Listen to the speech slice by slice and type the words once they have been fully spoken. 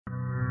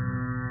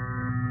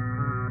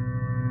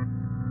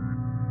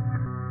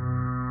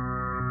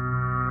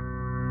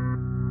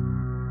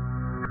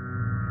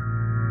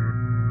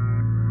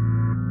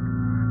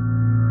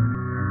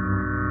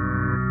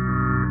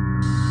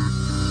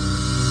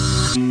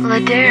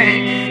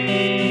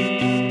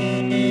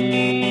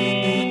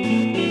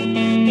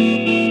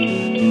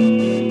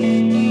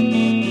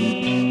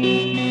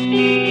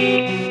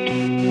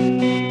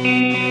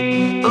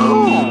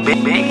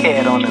Big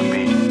head on the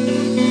beat.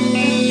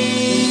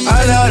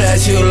 I know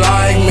that you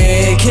like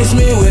me. Kiss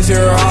me with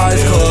your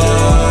eyes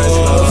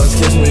closed.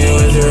 Kiss me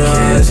with your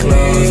eyes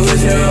closed.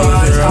 With your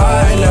eyes.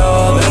 I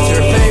know that's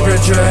your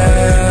favorite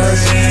dress.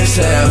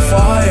 Set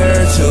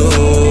fire to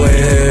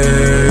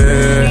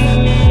it.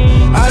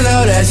 I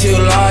know that you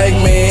like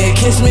me.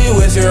 Kiss me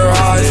with your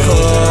eyes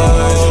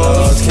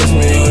closed. Kiss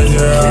me with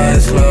your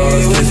eyes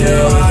closed. With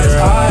your eyes.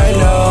 I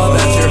know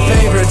that's your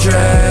favorite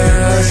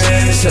dress.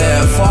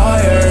 Set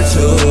fire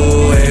to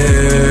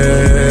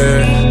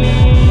it.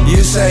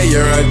 You say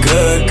you're a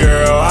good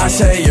girl, I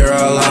say you're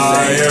a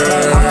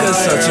liar. I'm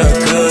just such a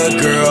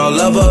good girl,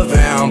 love a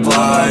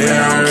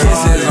vampire.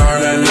 Kisses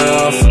aren't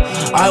enough,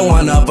 I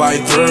wanna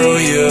bite through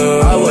you.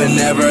 I would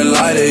never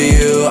lie to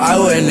you, I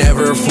would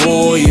never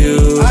fool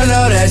you. I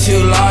know that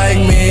you like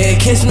me,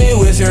 kiss me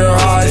with your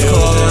eyes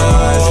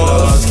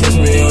closed. Kiss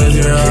me with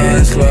your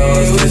eyes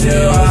closed. With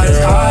your eyes.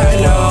 I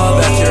know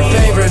that's your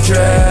favorite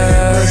dress.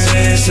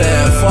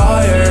 Set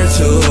fire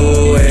to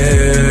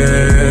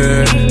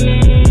it.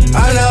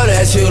 I know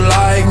that you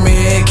like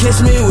me.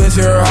 Kiss me with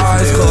your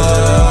eyes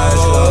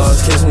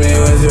closed. Kiss me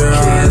with your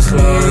eyes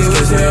closed.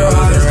 With your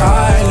eyes.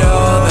 I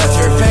know that's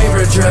your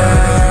favorite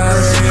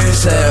dress.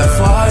 Set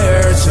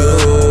fire to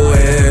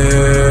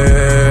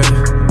it.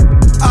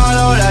 I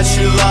know that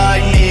you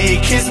like me.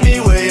 Kiss me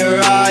with your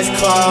eyes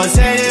closed.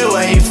 Hate it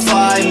when you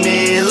find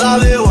me.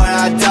 Love it when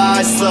I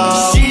die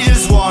slow. She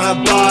just wanna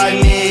bite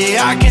me.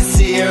 I can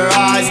see her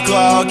eyes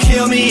glow.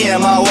 Kill me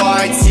in my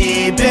white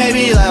tee.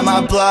 Baby, let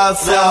my blood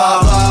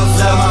flow.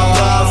 Let my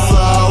blood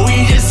flow.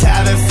 We just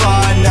having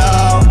fun,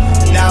 no.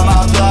 Now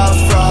my blood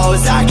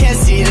froze. I can't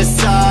see the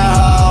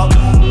sun.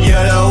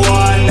 You're the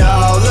one, no.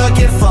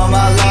 Looking for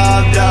my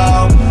love,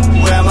 though.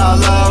 Where my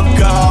love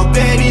go?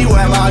 Baby,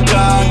 where my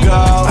gun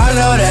go? I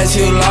know that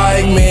you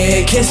like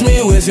me. Kiss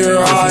me with your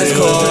eyes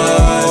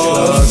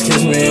closed.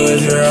 Kiss me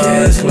with your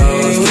eyes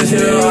closed. With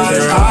your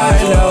eyes.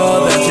 I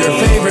know that's your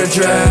favorite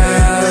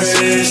dress.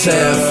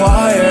 Set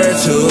fire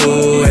to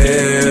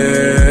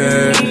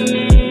it.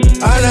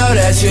 I know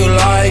that you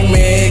like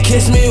me.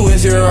 Kiss me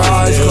with your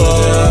eyes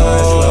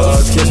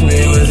closed. Kiss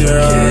me with your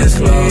eyes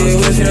closed.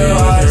 With your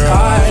eyes.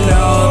 I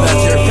know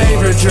that's your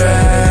favorite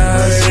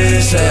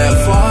dress.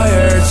 Set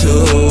fire to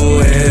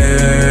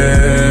it.